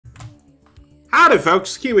Howdy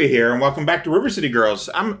folks, Keywii here, and welcome back to River City Girls.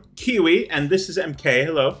 I'm Keywii, and this is MK.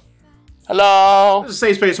 Hello. Hello. This is a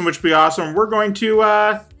safe space in which we awesome. We're going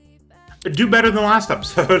to do better than last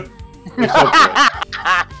episode.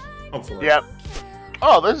 Hopefully. Yep.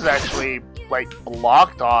 Oh, this is actually like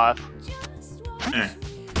blocked off.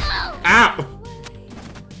 Ow!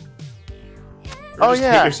 Oh just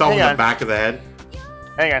yeah. hit yourself in the back of the head.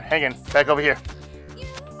 Hang on. Back over here.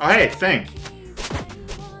 Oh hey, thing.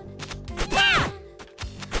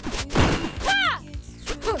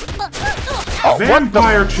 Oh,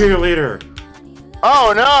 Vampire cheerleader!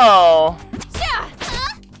 Oh no!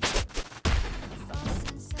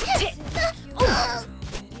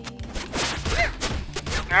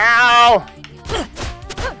 Ow!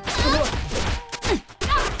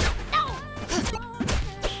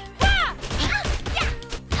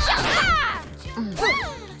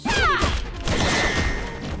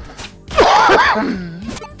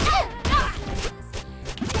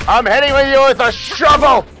 I'm hitting with you with a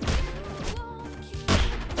shovel!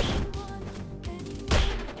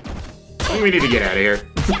 We need to get out of here.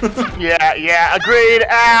 Yeah, agreed.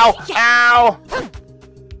 Ow! Ow!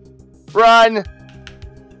 Run!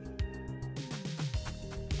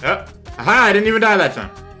 Oh, aha, I didn't even die that time.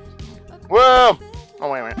 Whoa!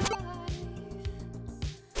 Oh, wait a minute.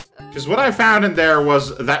 Because what I found in there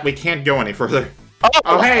was that we can't go any further.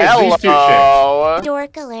 Oh, hey, hello. it's these two chicks.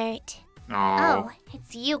 Dork alert. Aww. Oh,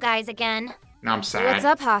 it's you guys again. Now I'm sad. What's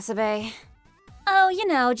up, Hasabe? Oh, you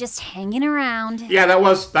know, just hanging around. Yeah, that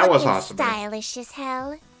was Looking awesome. stylish as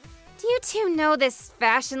hell. Do you two know this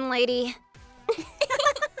fashion lady?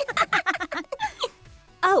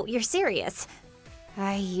 Oh, you're serious?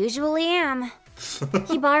 I usually am.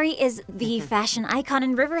 Hibari is the fashion icon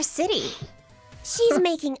in River City. She's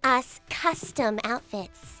making us custom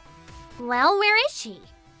outfits. Well, where is she?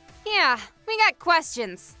 Yeah, we got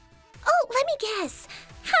questions. Oh, let me guess.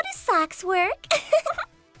 How do socks work?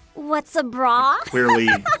 What's a bra? Clearly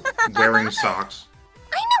wearing socks.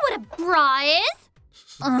 I know what a bra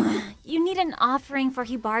is. You need an offering for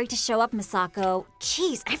Hibari to show up, Misako.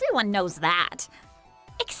 Jeez, everyone knows that.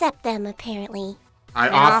 Except them, apparently. I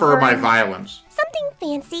An offer my offering? violence. Something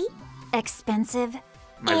fancy. Expensive?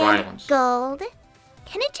 My and violence. gold.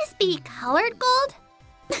 Can it just be colored gold?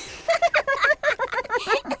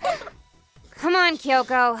 Come on,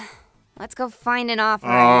 Kyoko. Let's go find an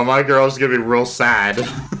offering. Oh, my girl's gonna be real sad.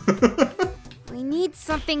 We need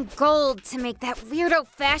something gold to make that weirdo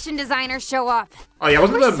fashion designer show up. Oh yeah,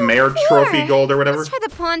 wasn't We're the so mayor poor. trophy gold or whatever? Let's try the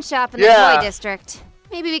pawn shop in Yeah. the toy district.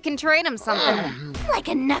 Maybe we can trade him something. Like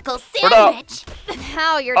a knuckle What up? sandwich.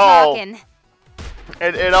 How you're Oh. talking.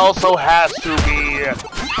 It also has to be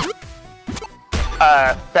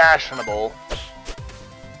fashionable.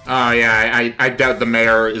 Oh yeah, I doubt the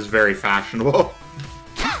mayor is very fashionable.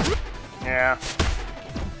 Yeah.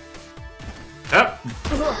 Oh.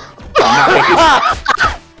 Nice.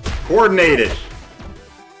 Coordinated.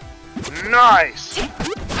 Nice.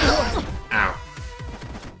 Ow.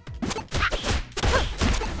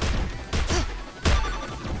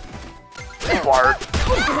 Fart.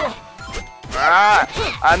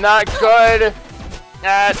 I'm not good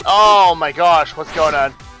at. Oh my gosh, what's going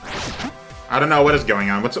on? I don't know what is going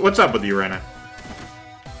on. What's up with you right now?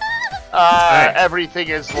 Hey. Everything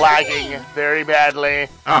is lagging very badly.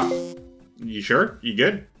 Oh. You sure? You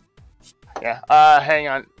good? Yeah. Hang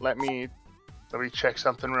on. Let me check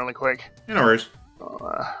something really quick. Yeah, no worries.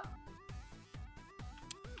 Uh,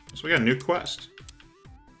 So we got a new quest.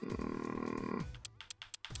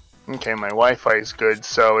 Okay, my Wi-Fi is good,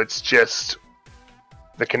 so it's just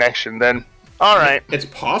the connection then. Alright. It's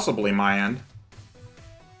possibly my end.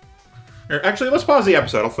 Here, actually, let's pause the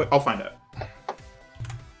episode. I'll find out.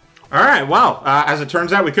 Alright, well, as it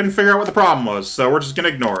turns out, we couldn't figure out what the problem was, so we're just gonna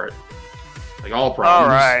ignore it. Like all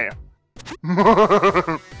problems.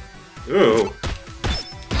 Alright. Ooh.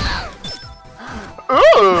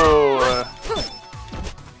 Ooh!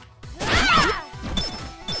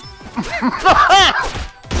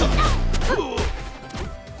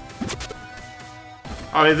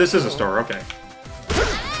 Oh, yeah, this is a store, okay.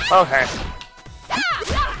 Okay.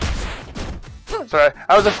 Sorry,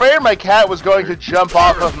 I was afraid my cat was going to jump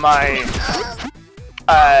off of my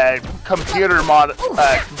computer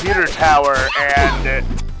tower and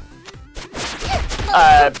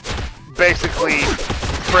basically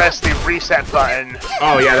press the reset button.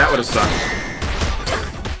 Oh, yeah, that would have sucked.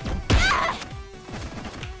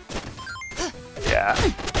 Yeah.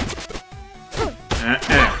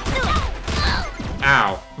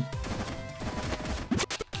 Ow.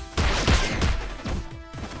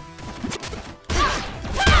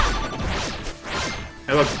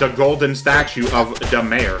 Hey, look, the golden statue of the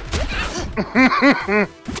mayor.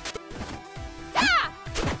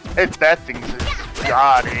 It's that thing's just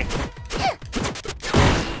gaudy.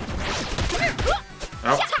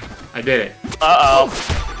 Oh, I did it. Uh-oh.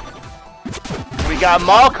 We got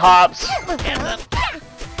mall cops.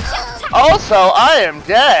 Also, I am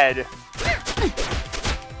dead.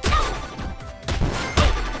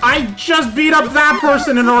 I just beat up that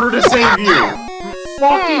person in order to save you.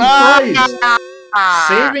 Fucking Christ.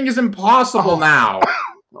 Saving is impossible now.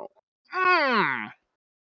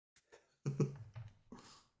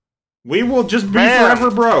 We will just be forever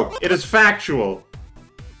broke. It is factual.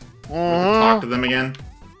 Talk to them again.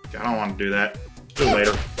 I don't want to do that. Do it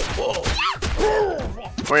later.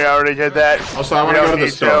 We already did that. Also, I want to go to the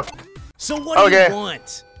stove. So what do you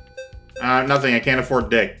want? Nothing. I can't afford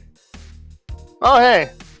dick. Oh, hey.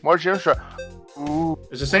 More gym shot. Ooh.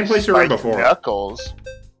 It's the same place we were before. Knuckles.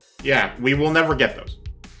 Yeah, we will never get those.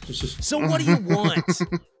 So what do you want?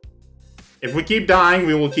 If we keep dying,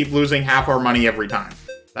 we will keep losing half our money every time.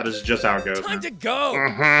 That is just how it goes. Time to go.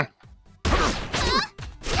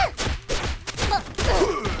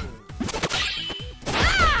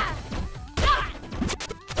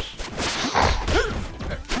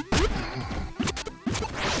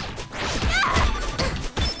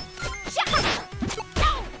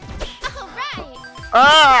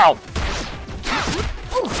 Ow!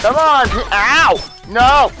 Come on! Ow!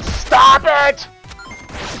 No! Stop it!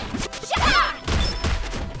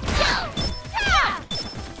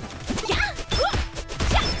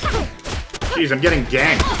 Jeez, I'm getting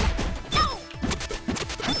ganked.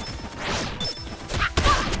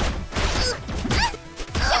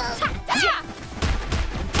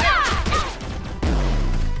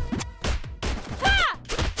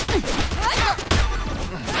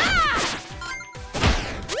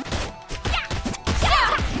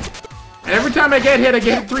 And every time I get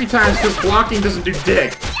hit 3 times because blocking doesn't do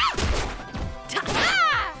dick.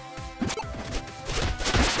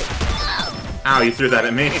 Ow, you threw that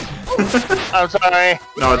at me. I'm sorry.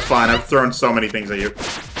 No, it's fine. I've thrown so many things at you.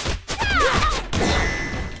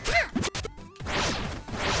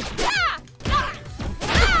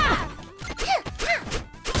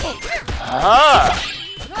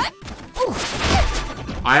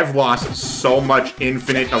 I've lost so much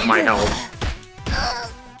infinite of my health.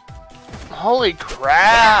 Holy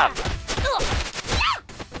crap!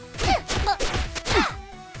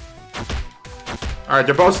 Alright,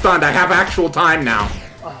 they're both stunned. I have actual time now.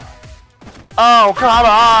 Oh, come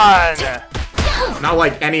on! Not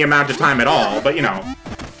like any amount of time at all, but you know.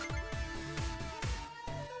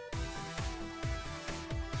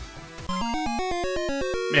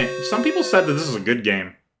 Man, some people said that this is a good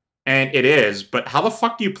game. And it is, but how the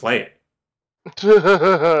fuck do you play it?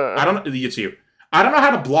 I don't know. It's you. I don't know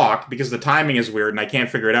how to block because the timing is weird and I can't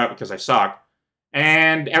figure it out because I suck.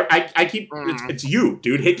 And I keep... It's you,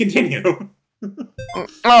 dude. Hit continue.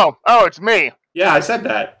 Oh, it's me. Yeah, I said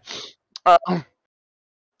that. And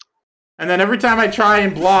then every time I try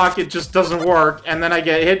and block, it just doesn't work. And then I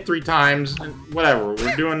get hit 3 times. And whatever.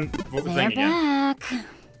 We're doing the thing again. Back.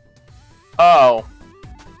 Oh.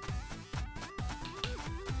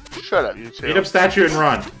 Shut up, you two. Beat up statue and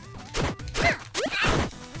run.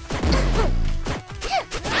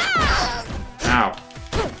 Ow.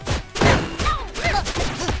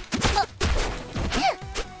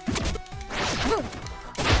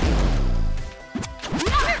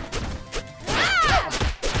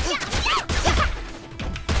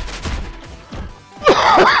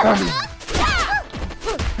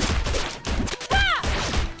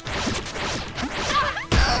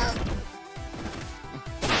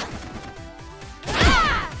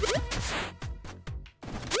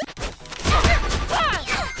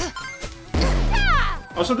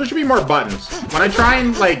 Also, there should be more buttons. When I try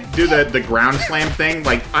and, like, do the ground slam thing,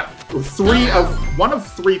 like, one of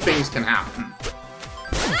three things can happen.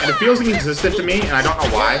 And it feels inconsistent to me, and I don't know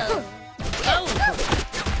why.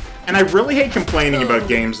 And I really hate complaining about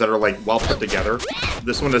games that are, like, well put together.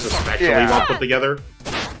 This one is especially well put together.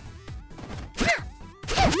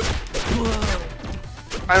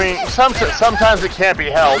 I mean, sometimes it can't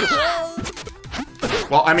be helped.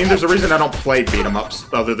 Well, I mean, there's a reason I don't play beat-em-ups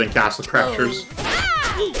other than Castle Crashers.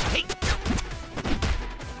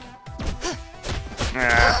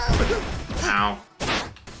 Ow.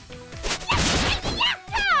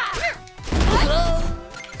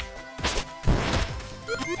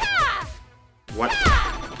 What?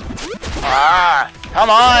 Ah, come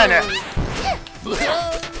on!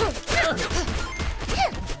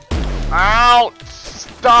 Ow!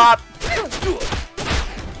 Stop!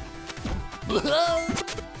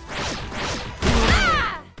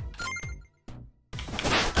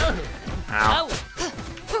 Ow.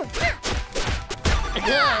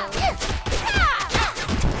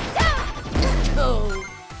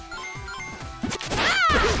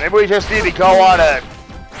 Maybe we just need to go on a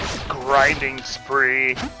grinding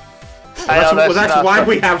spree. Well, that's why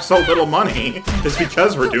we have so little money. Is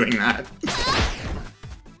because we're doing that.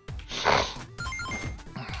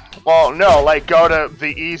 Well, no, like go to the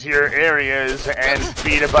easier areas and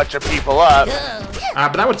beat a bunch of people up.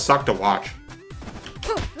 But that would suck to watch.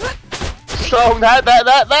 So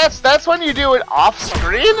that's when you do it off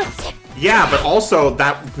screen? Yeah, but also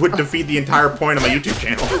that would defeat the entire point of my YouTube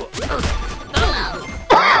channel.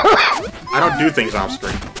 I don't do things off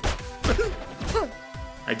screen.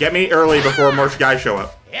 Alright, get me early before more guys show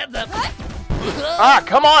up. Ah,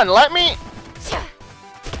 come on, let me.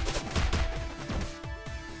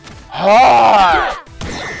 Ah!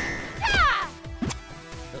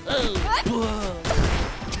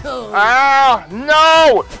 Ah,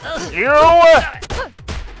 no! You!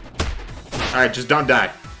 Alright, just don't die.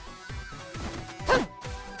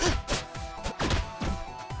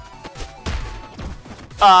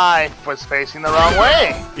 I was facing the wrong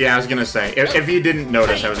way. Yeah, I was gonna say, if you didn't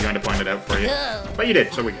notice, I was going to point it out for you. But you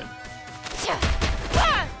did, so we're good.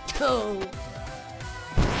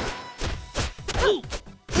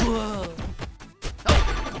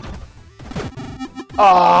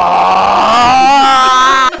 Ah!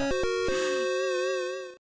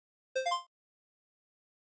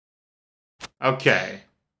 Okay.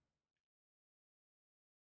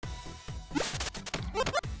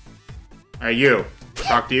 Alright, you.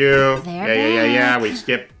 Talk to you. Yeah. We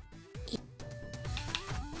skip.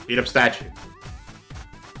 Beat up statue.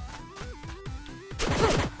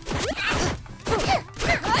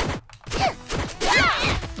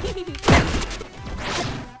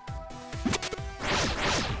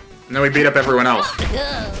 And then we beat up everyone else.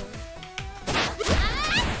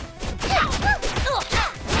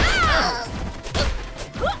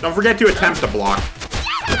 Don't forget to attempt to block.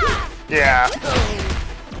 Yeah.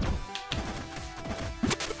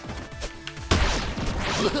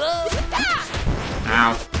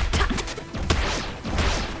 Ow.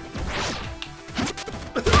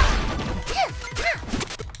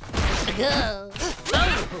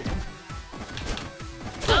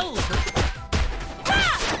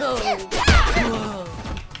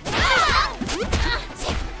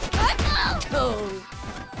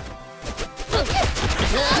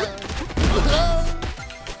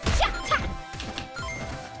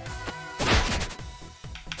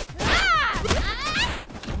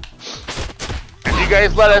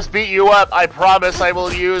 Guys, let us beat you up. I promise I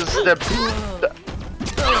will use the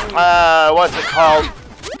what's it called?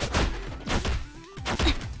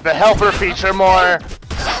 The helper feature more.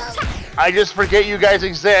 I just forget you guys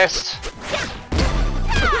exist.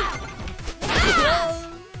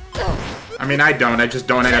 I mean, I don't. I just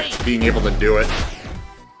don't end up being able to do it.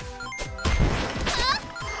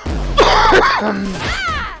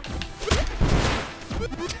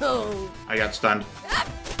 I got stunned.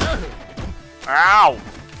 Ow!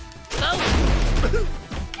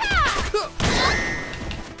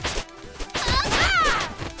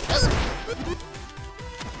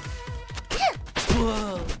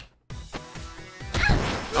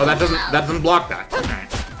 Oh, that doesn't block that. All right.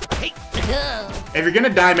 If you're gonna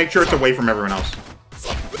die, make sure it's away from everyone else.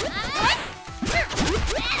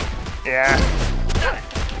 Yeah.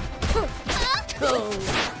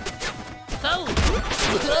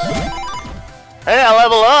 Hey, I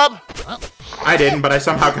level up! I didn't, but I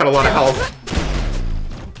somehow got a lot of health.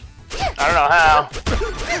 I don't know how.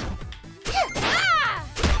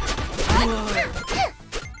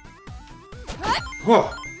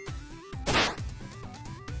 Whoa.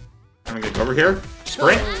 I'm gonna go over here.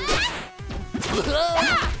 Sprint.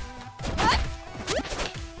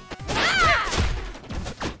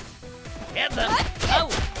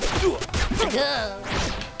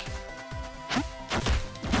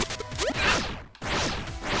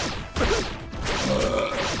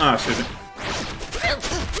 Oh, excuse me.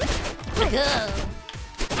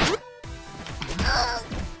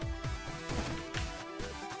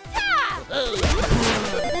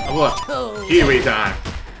 Oh, look. Keywii time.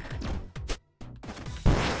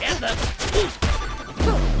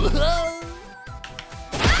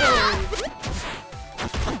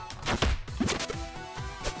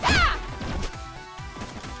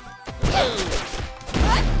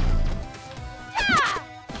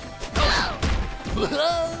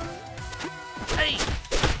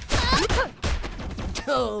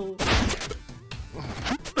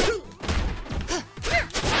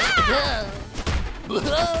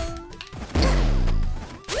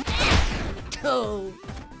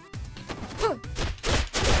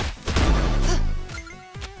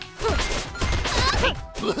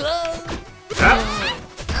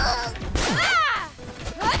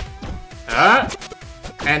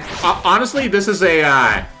 And honestly, this is a,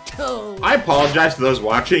 I apologize to those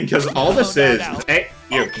watching, because all this is, hey,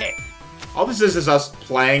 you. Okay. All this is us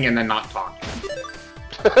playing and then not talking.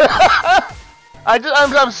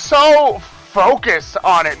 I'm so focused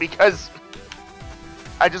on it because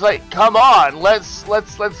I just like, come on, let's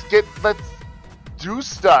do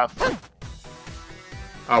stuff.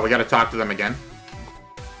 Oh, we gotta talk to them again?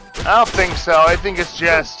 I don't think so. I think it's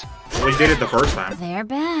just... Well, we did it the first time. They're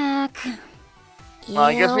back. Well,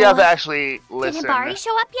 I guess we have to actually listen. Did Hibari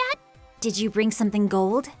show up yet? Did you bring something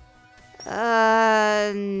gold?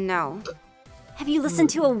 No. Have you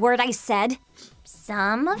listened to a word I said?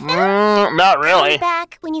 Some of them? Not really. Come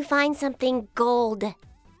back when you find something gold.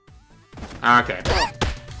 Okay.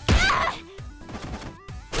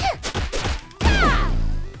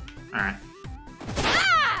 Alright.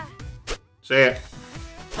 See it.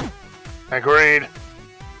 Agreed.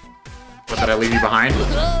 What, did I leave you behind?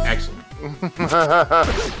 Excellent.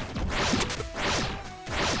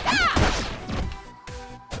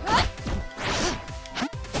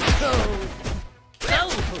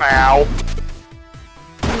 Ow.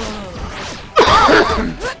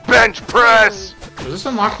 Bench press! Was this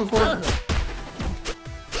unlocked before?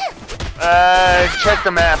 Check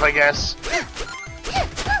the map, I guess.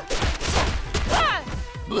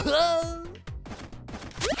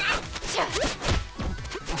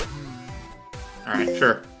 Alright,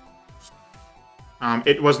 sure.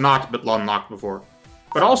 It was not but unlocked before.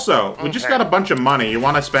 But also, we just got a bunch of money. You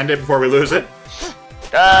want to spend it before we lose it?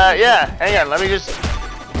 Yeah. Hang on, let me just...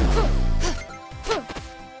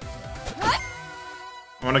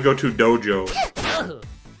 I want to go to Dojo.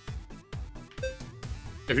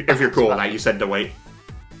 If you're cool with that, you said to wait.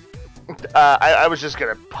 I was just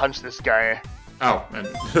gonna punch this guy. Oh, and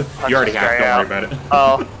you already have. Don't worry about it.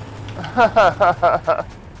 Oh.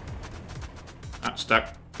 I'm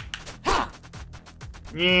stuck.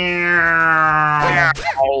 Yeah.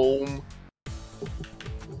 Home.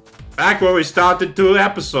 Back where we started 2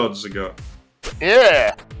 episodes ago.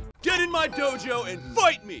 Yeah. Get in my dojo and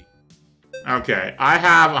fight me. Okay, I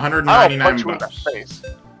have I'll 199 punch you in the bucks. face.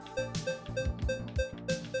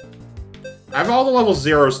 I have all the level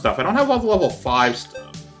 0 stuff. I don't have all the level 5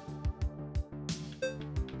 stuff.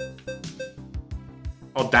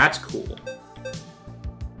 Oh, that's cool.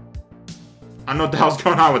 I don't know what the hell's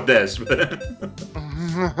going on with this, but...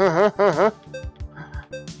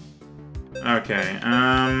 Okay,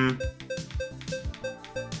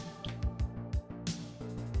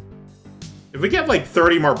 if we get like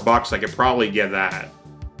 30 more bucks, I could probably get that.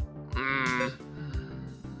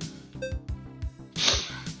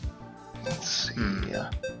 Let's see.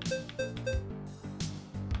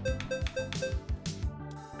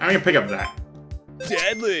 I'm gonna pick up that.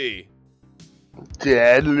 Deadly.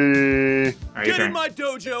 Deadly. Alright, Get in my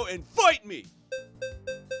dojo and fight me.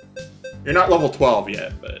 You're not level 12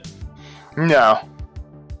 yet, but... No.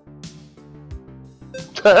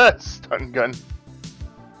 Stun gun.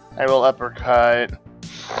 I will uppercut.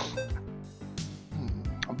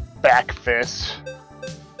 Back fist.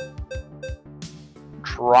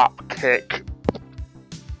 Drop kick.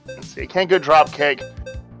 Let's see. Can't get drop kick.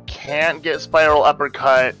 Can't get spiral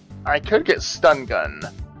uppercut. I could get stun gun.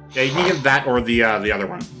 Yeah, you can get that or the other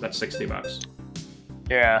one. That's 60 bucks.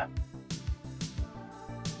 Yeah.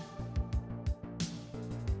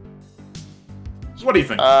 So what do you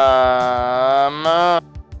think?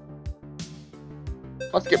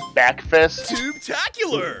 Let's get back fist.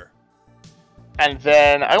 Tube-tacular. And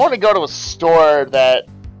then I want to go to a store that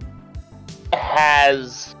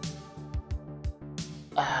has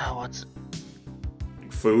what's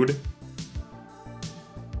Food?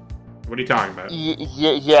 What are you talking about?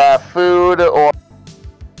 yeah, food or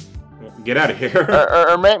Well, get out of here.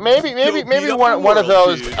 or maybe one of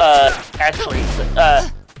those actually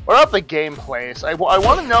or up the game place. I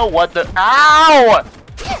want to know what the ow.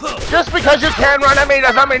 Just because you can run at me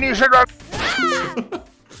doesn't mean you should run.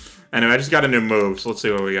 Anyway, I just got a new move, so let's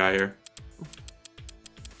see what we got here.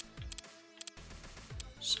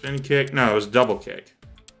 Spin kick? No, it was double kick.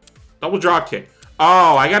 Double drop kick.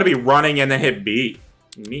 Oh, I gotta be running and then hit B.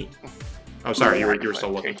 Neat. Oh, sorry, you were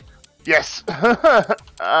still looking. Yes.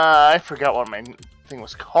 I forgot what my thing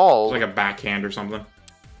was called. It's like a backhand or something.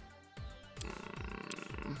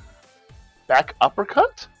 Back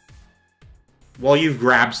uppercut? Well, you've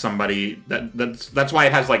grabbed somebody. That's why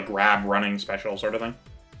it has like grab running special sort of thing.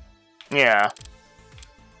 Yeah.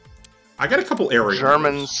 I got a couple areas.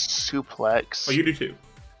 German suplex. Oh, you do too.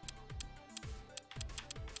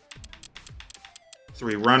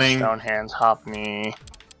 3 running. Stone hands, hop knee,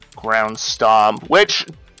 ground stomp, which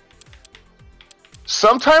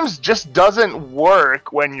sometimes just doesn't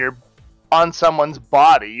work when you're on someone's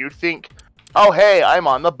body. You think, oh hey, I'm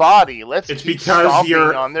on the body. Let's keep stomping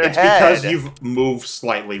on their head. It's because you've moved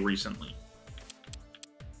slightly recently.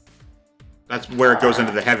 That's where it goes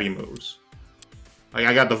into the heavy moves. Like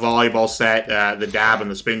I got the volleyball set, the dab, and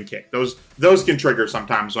the spin kick. Those can trigger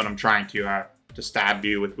sometimes when I'm trying to stab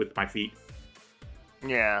you with my feet.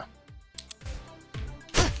 Yeah.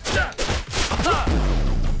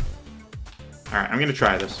 Alright, I'm gonna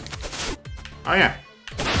try this. Oh yeah.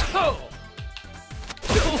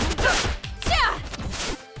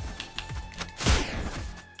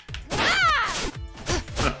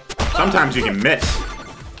 Sometimes you can miss.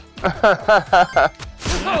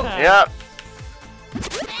 Yep.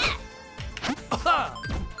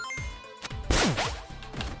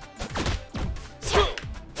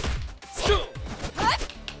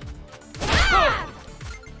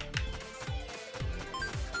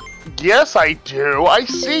 Yes, I do. I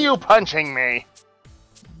see you punching me.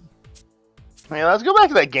 Yeah, let's go back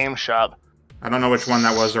to that game shop. I don't know which one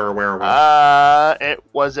that was or where it was. It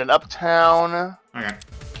was in Uptown. Okay.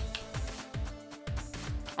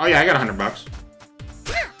 Oh yeah, I got $100.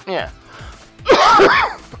 Yeah.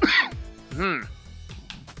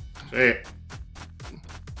 See.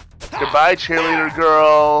 Goodbye, cheerleader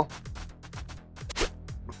girl.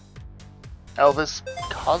 Elvis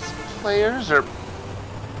cosplayers or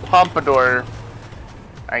Pompadour?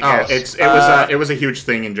 I guess. It was a huge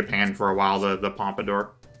thing in Japan for a while. The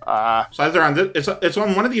Pompadour. So either on it's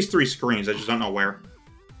on one of these 3 screens. I just don't know where.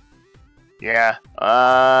 Yeah.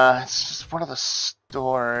 It's just one of the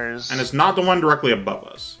stores. And it's not the one directly above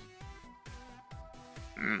us.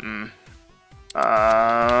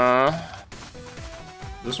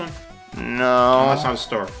 This one? No. No, that's not a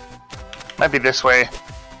store. Might be this way.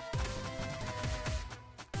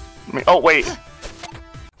 Oh wait.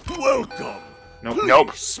 Welcome. Nope.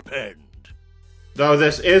 Nope. Spend. Though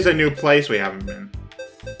this is a new place we haven't been.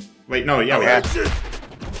 Wait, no, yeah, we have.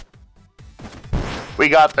 We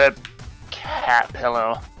got the cat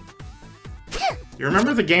pillow. You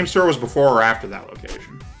remember the game store was before or after that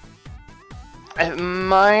location? It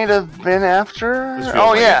might have been after. This feels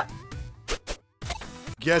Oh like yeah.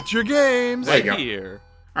 Get your games There you go. here.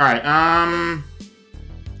 Alright,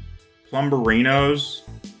 Plumberinos.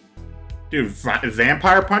 Dude,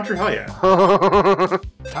 Vampire Puncher? Hell yeah.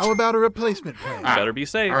 How about a replacement plan? Better be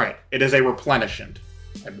safe. Alright, it is a replenishment.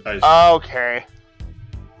 Okay.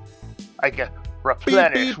 I get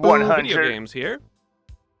replenish 100. Video games here.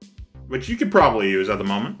 Which you could probably use at the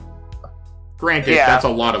moment. Granted, Yeah. that's a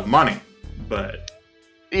lot of money, but...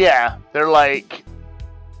 Yeah, they're like,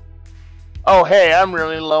 oh hey, I'm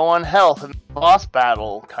really low on health in the boss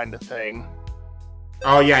battle kind of thing.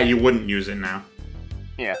 Oh yeah, you wouldn't use it now.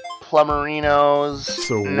 Yeah, Plumerinos.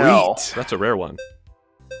 Sweet. No. That's a rare one.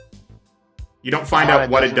 You don't find out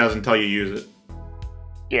what it does until you use it.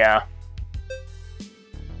 Yeah.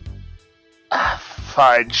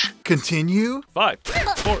 Fudge. Continue. 5,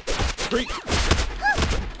 4, 3.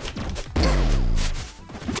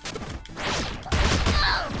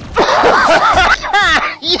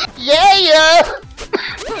 Yeah.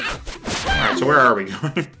 Alright, so where are we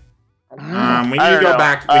going? We need I to don't go know.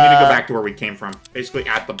 back. We need to go back to where we came from. Basically,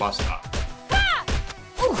 at the bus stop.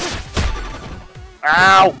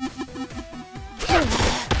 Ow.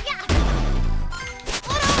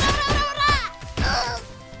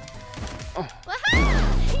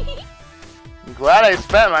 I'm glad I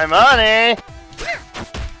spent my money.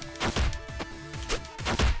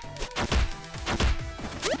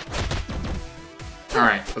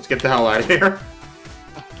 Alright, let's get the hell out of here.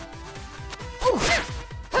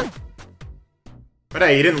 But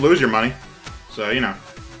hey, you didn't lose your money. So, you know.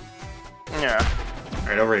 Yeah.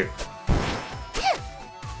 Alright, over here.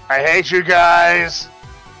 I hate you guys.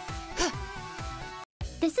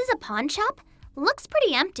 This is a pawn shop? Looks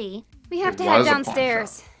pretty empty. We have It to head was a pawn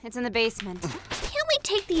downstairs. It's in the basement. Can't we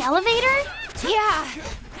take the elevator? Yeah.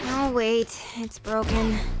 Oh, wait. It's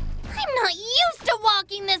broken. I'm not used to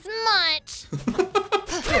walking this much.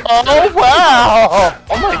 Oh wow!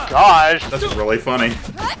 Oh my gosh! That's really funny.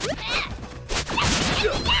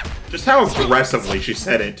 Just how aggressively she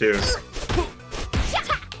said it, too.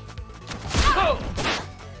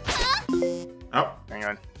 Oh. Hang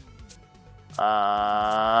on.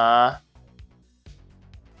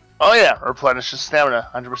 Oh yeah, replenishes stamina,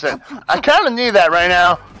 100%. I kind of need that right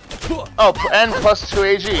now. Oh, and plus 2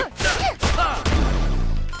 AG.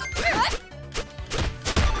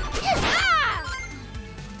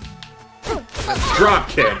 Drop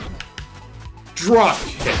kick. Drop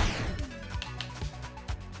kick.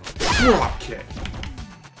 Drop kick.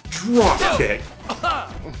 Drop kick.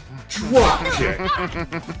 Drop kick.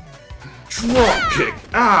 Drop kick.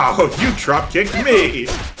 Ow, you drop kicked me.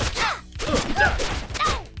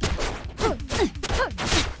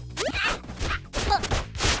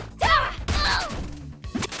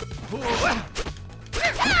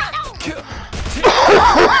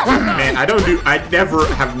 Man, I never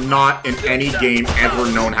have not in any game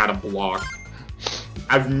ever known how to block.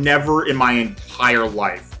 I've never in my entire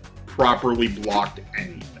life properly blocked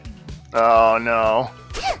anything. Oh no.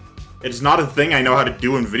 It's not a thing I know how to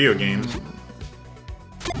do in video games.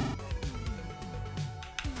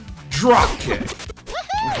 Drop kick.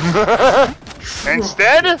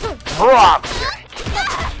 Instead, drop kick.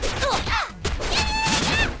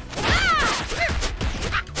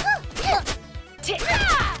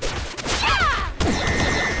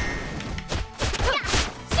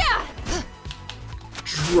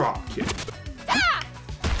 Drop kick.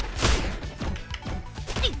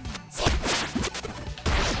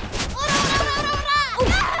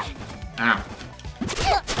 Ow.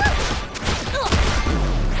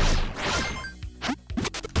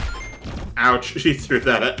 Ouch, she threw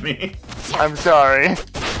that at me. I'm sorry.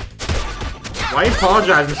 Why are you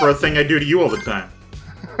apologizing for a thing I do to you all the time?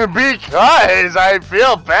 Because I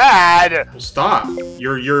feel bad. Well, stop.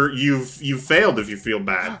 You've failed if you feel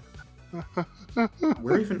bad.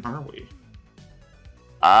 Where even are we?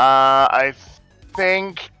 I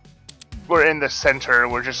think we're in the center.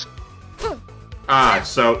 We're just... Ah,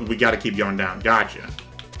 so we gotta keep going down. Gotcha.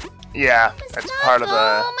 Yeah, that's part of the...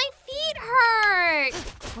 Oh, my feet hurt!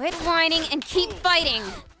 Quit whining and keep fighting.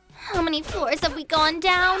 How many floors have we gone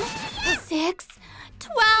down? 6?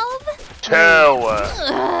 12? 2.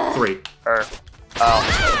 3. Oh.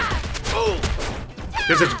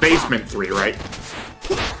 Because it's basement 3, right?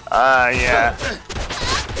 Yeah.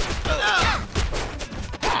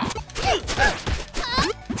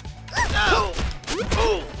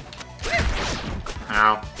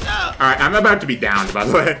 Ow. Alright, I'm about to be downed, by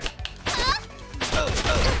the way.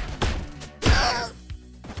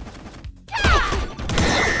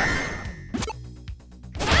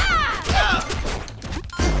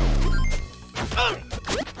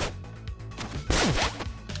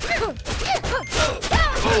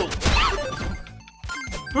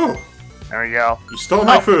 Oh, There we go. you stole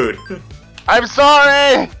my food. I'm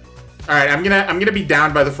sorry! Alright, I'm gonna be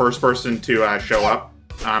downed by the first person to show up.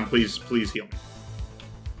 Please heal me.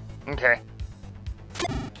 Okay.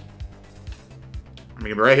 I'm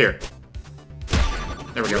gonna be right here.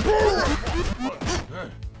 There we go.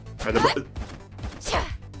 Alright,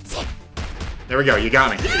 there we go, you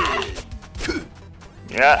got me.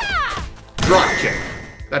 Yeah. Drop kick.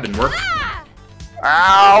 That didn't work.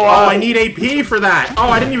 Ow! Oh, I need AP for that! Oh,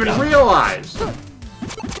 I didn't even realize!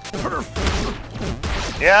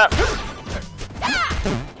 Yeah.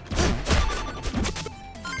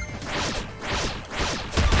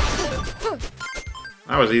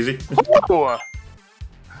 That was easy. Ooh.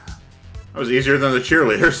 That was easier than the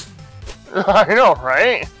cheerleaders. I know,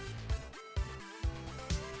 right?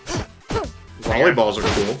 Volleyballs are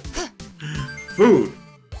cool. Food.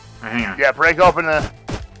 Hang on. Yeah, break open the...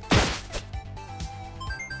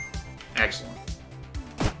 Excellent.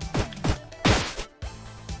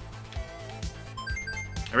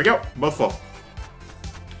 There we go. Both full.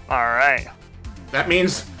 Alright. That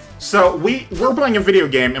means... So, we're playing a video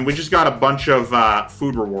game, and we just got a bunch of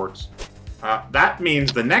food rewards. That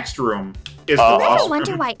means the next room is the You boss ever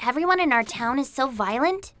wonder room. why everyone in our town is so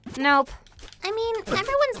violent? Nope. I mean,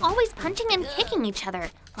 everyone's always punching and kicking each other.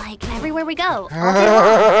 Like, everywhere we go.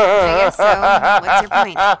 I guess so. What's your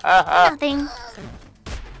point? Nothing.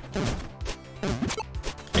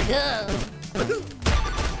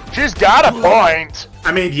 She's got a point!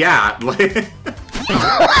 I mean, yeah. Like,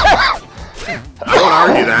 I won't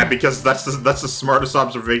argue that, because that's the smartest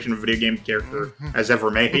observation a video game character has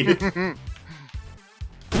ever made.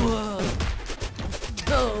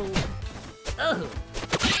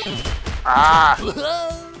 Ah!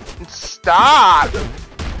 Stop!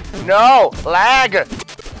 No! Lag!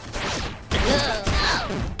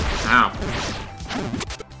 Ow.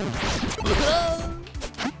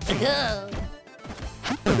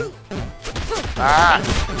 Ah!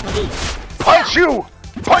 Punch you!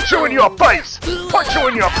 Punch you in your face! Punch you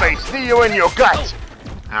in your face! Knee you in your gut!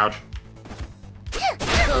 Ouch.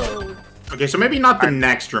 Okay, so maybe not the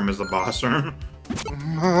next room is the boss room.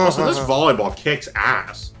 Also, this volleyball kicks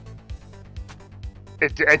ass.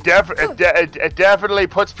 It definitely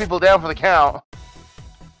puts people down for the count.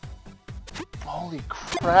 Holy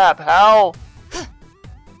crap, how?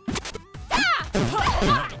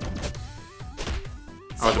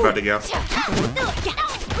 I was about to go.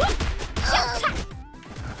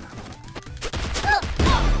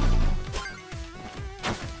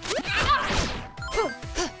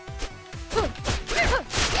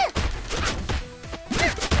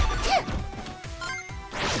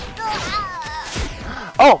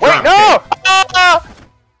 Oh, wait, no!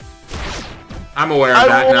 I'm aware of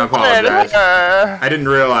that, and I apologize. I I didn't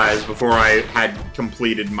realize before I had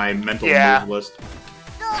completed my mental move list.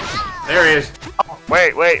 There he is. Oh,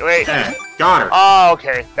 wait. Yeah, got her. Oh,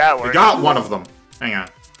 okay, that works. We got one of them. Hang on.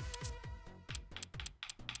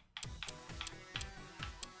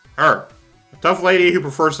 Her. A tough lady who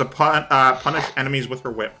prefers to punish enemies with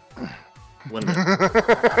her whip. Linda.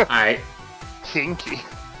 Alright. Kinky.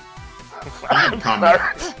 I'm sorry.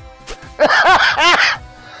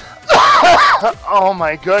 Oh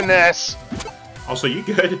my goodness. Also, you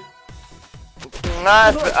good?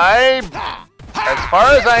 As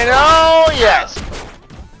far as I know, yes.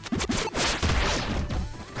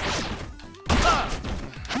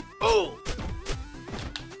 Oh,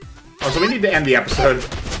 so we need to end the episode.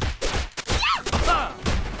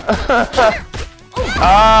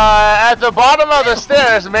 At the bottom of the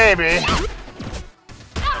stairs, maybe.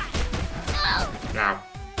 Now.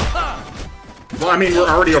 Well, I mean, we're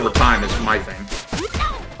already over time, is my thing.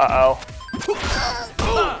 Uh-oh.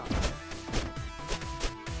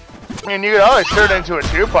 I mean, you could always turn it into a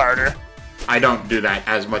two-parter. I don't do that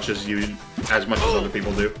as much as other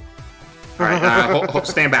people do. Alright,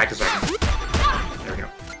 stand back a second. There we go.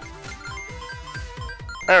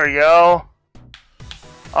 There we go.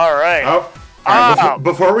 Alright. Oh. Alright,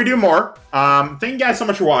 before we do more, thank you guys so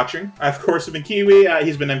much for watching. I, of course, have been Keywii,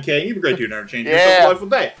 he's been MK, you've been great to never change your delightful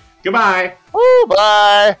day. Goodbye! Woo,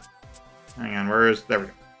 bye! Hang on, there we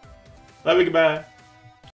go. Love you, goodbye.